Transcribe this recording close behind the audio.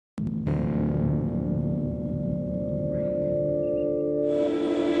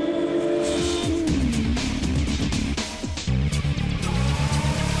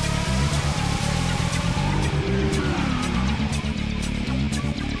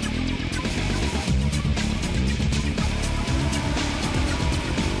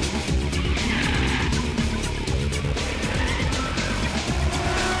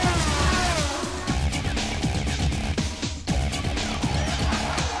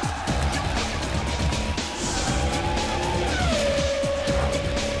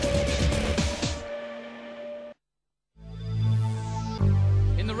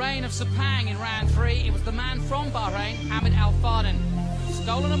of Sepang in round 3. It was the man from Bahrain, Hamid Al Fardan,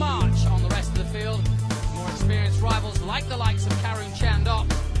 stolen a march on the rest of the field. More experienced rivals like the likes of Karun Chandok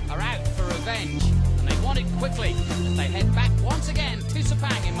are out for revenge, and they want it quickly as they head back once again to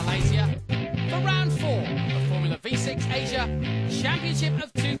Sepang in Malaysia for round 4 of the Formula V6 Asia Championship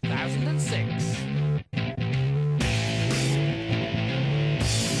of 2006.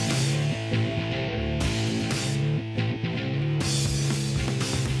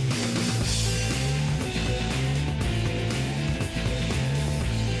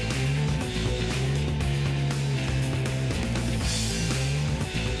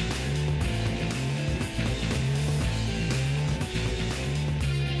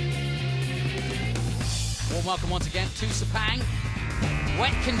 Welcome once again to Sepang.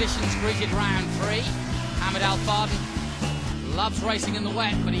 Wet conditions greeted round 3. Hamid Al Fardan loves racing in the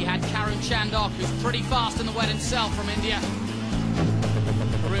wet, but he had Karun Chandok, who's pretty fast in the wet himself, from India.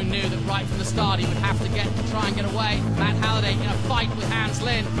 Karun knew that right from the start he would have to try and get away. Matt Halliday in a fight with Hans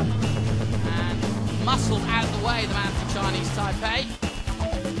Lin, and muscled out of the way, the man from Chinese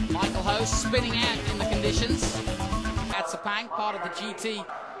Taipei. Michael Ho spinning out in the conditions at Sepang, part of the GT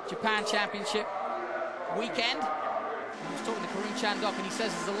Japan Championship weekend. He was talking to Karun Chandok, and he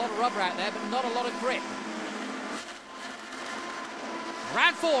says there's a lot of rubber out there, but not a lot of grip.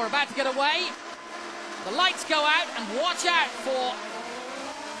 Round 4 about to get away. The lights go out, and watch out for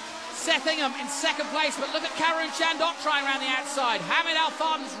Seth Ingham in second place, but look at Karun Chandok trying around the outside. Hamid Al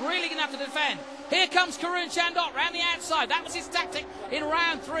Fardan's really going to have to defend. Here comes Karun Chandok round the outside. That was his tactic in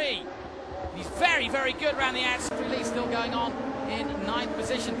round 3. He's very, very good round the outside. Jeffrey Lee still going on in 9th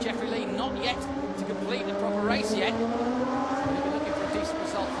position. Jeffrey Lee not yet to complete the proper race yet. So we'll be looking for a decent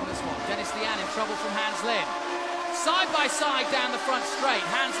result from this one. Dennis Lian in trouble from Hans Lin. Side by side down the front straight.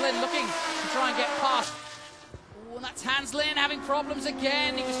 Hans Lin looking to try and get past. Oh, and that's Hans Lin having problems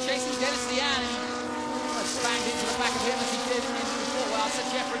again. He was chasing Dennis Lian, and he almost banged into the back of him as he did in before. Well, I said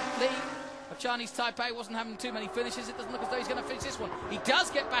Jeffrey Lee of Chinese Taipei wasn't having too many finishes. It doesn't look as though he's going to finish this one. He does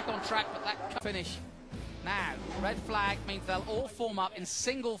get back on track, but that finish. Now, red flag means they'll all form up in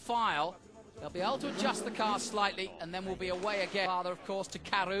single file. They'll be able to adjust the car slightly, and then we'll be away again. Father, of course, to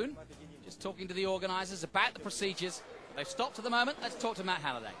Karun, just talking to the organisers about the procedures. They've stopped at the moment. Let's talk to Matt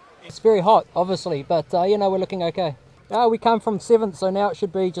Halliday. It's very hot, obviously, but, you know, we're looking okay. We come from 7th, so now it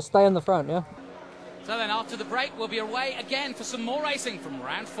should be just stay in the front, yeah? So then after the break, we'll be away again for some more racing from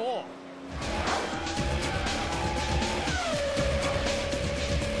round 4.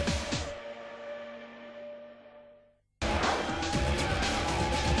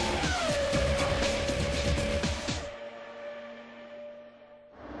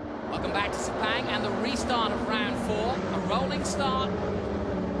 Welcome back to Sepang and the restart of round 4. A rolling start.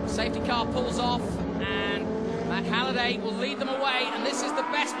 Safety car pulls off, and Matt Halliday will lead them away, and this is the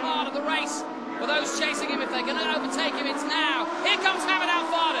best part of the race for those chasing him. If they're going to overtake him, it's now. Here comes Hamid Al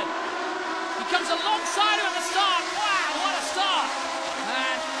Fardan. He comes alongside him at the start. Wow, what a start.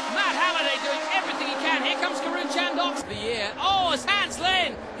 And Matt Halliday doing everything he can. Here comes Karun Chandok. The year. Oh, as Hans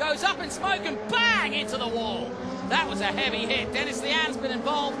Lin goes up in smoke and bang into the wall. That was a heavy hit. Dennis Lian's been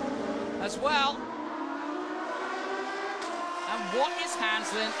involved as well. And what is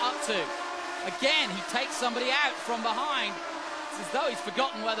Hans Lin up to? Again, he takes somebody out from behind. It's as though he's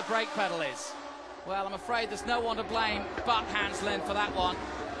forgotten where the brake pedal is. Well, I'm afraid there's no one to blame but Hans Lin for that one.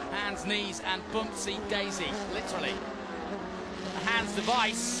 Hans knees and bumpsy daisy, literally. The Hans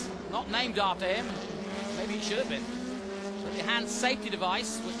device, not named after him. Maybe it should have been. But the Hans safety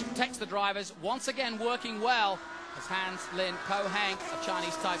device, which protects the drivers, once again working well as Hans Lin Po Heng of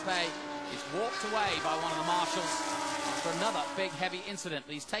Chinese Taipei is walked away by one of the marshals after another big heavy incident.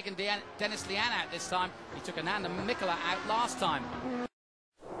 But he's taken Dennis Lian out this time. He took Ananda Mikkola out last time.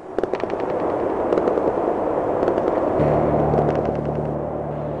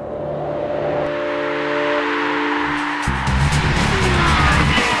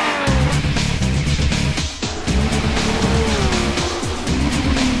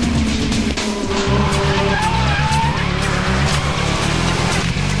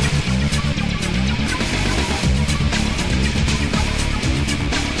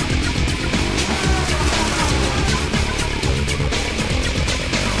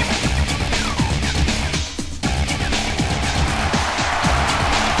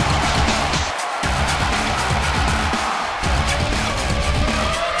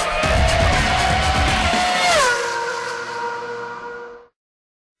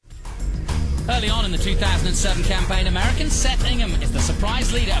 Early on in the 2007 campaign, American Seth Ingham is the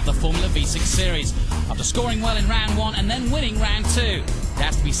surprise leader of the Formula V6 series. After scoring well in round 1 and then winning round 2, it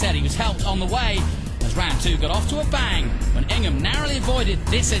has to be said he was helped on the way as as round 2 got off to a bang when Ingham narrowly avoided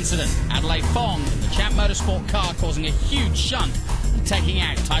this incident. Adelaide Fong in the Champ Motorsport car causing a huge shunt and taking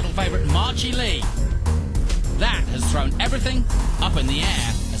out title favourite Margie Lee. That has thrown everything up in the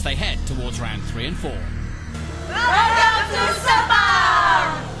air as they head towards round 3 and 4. Welcome to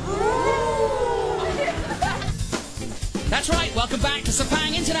Sepang! That's right, welcome back to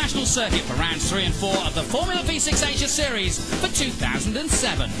Sepang International Circuit for rounds 3 and 4 of the Formula V6 Asia Series for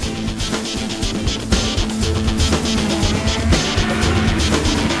 2007.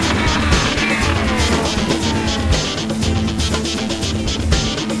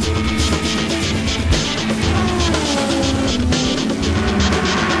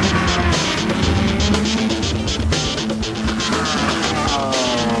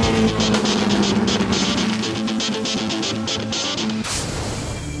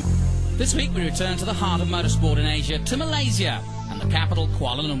 This week we return to the heart of motorsport in Asia, to Malaysia and the capital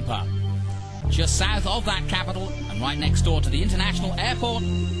Kuala Lumpur. Just south of that capital and right next door to the international airport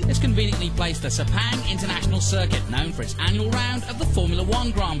is conveniently placed the Sepang International Circuit, known for its annual round of the Formula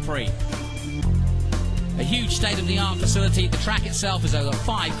 1 Grand Prix. A huge state-of-the-art facility, the track itself is over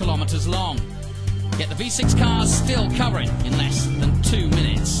 5 kilometres long. Yet the V6 cars still cover it in less than 2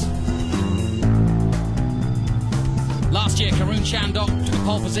 minutes. Last year, Karun Chandok took a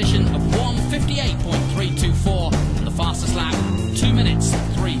pole position of 1:58.324 and the fastest lap, 2 minutes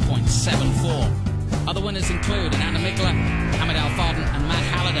 3.74. Other winners include Ananda Mikla, Hamid Al Farden and Matt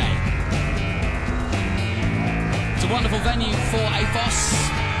Halliday. It's a wonderful venue for AFOS,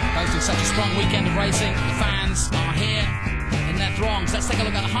 hosting such a strong weekend of racing. The fans are here in their throngs. Let's take a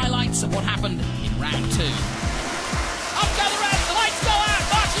look at the highlights of what happened in round 2. Up go the reds, the lights go out,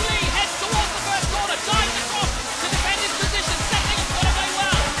 Margie Lee heads towards the first corner, diving across to defend his position, setting up got it very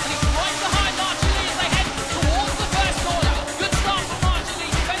well, and he's right behind Margie Lee as they head towards the first corner. Good start from Margie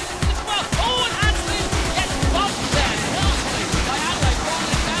Lee, defending his position well. Oh, and Ansley gets bumped there, lastly by Adelaide,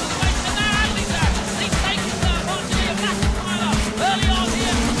 falling down the race, and now Adley's out, and he's taken Margie Lee a massive pile up early on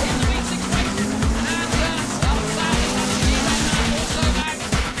here in the V6 races, and sadly, Margie Lee also out.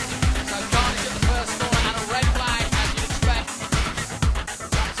 So Carnage at the first corner and a red flag, as you'd expect.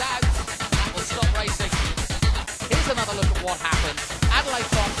 Comes out, that will stop racing. Here's another look at what happened. Adelaide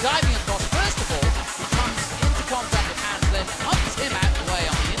Fong diving across. First of all, he comes into contact with Ansley, humps him out the way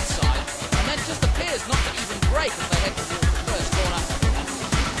on the inside, and then just appears not to even brake as they head towards the first corner.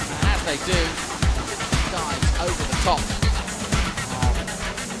 And as they do, he dives over the top of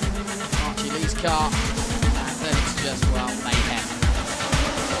Margie Lee's car, and then it's just, well, mayhem.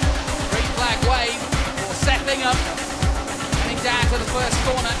 Green flag wave for Seth Ingham, heading down to the first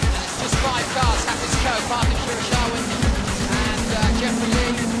corner, and it's just 5 cars. Hafiz Ko, Martin Shirashawi, and Jeffrey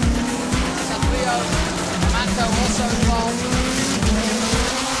Lee, Sanfio, Manto also involved.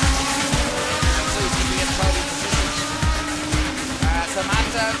 Susie in a podium position.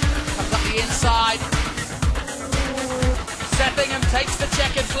 Samantha comes up the inside. Seth Ingham takes the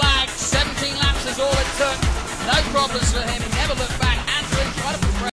checkered flag. 17 laps is all it took. No problems for him. He never looked back.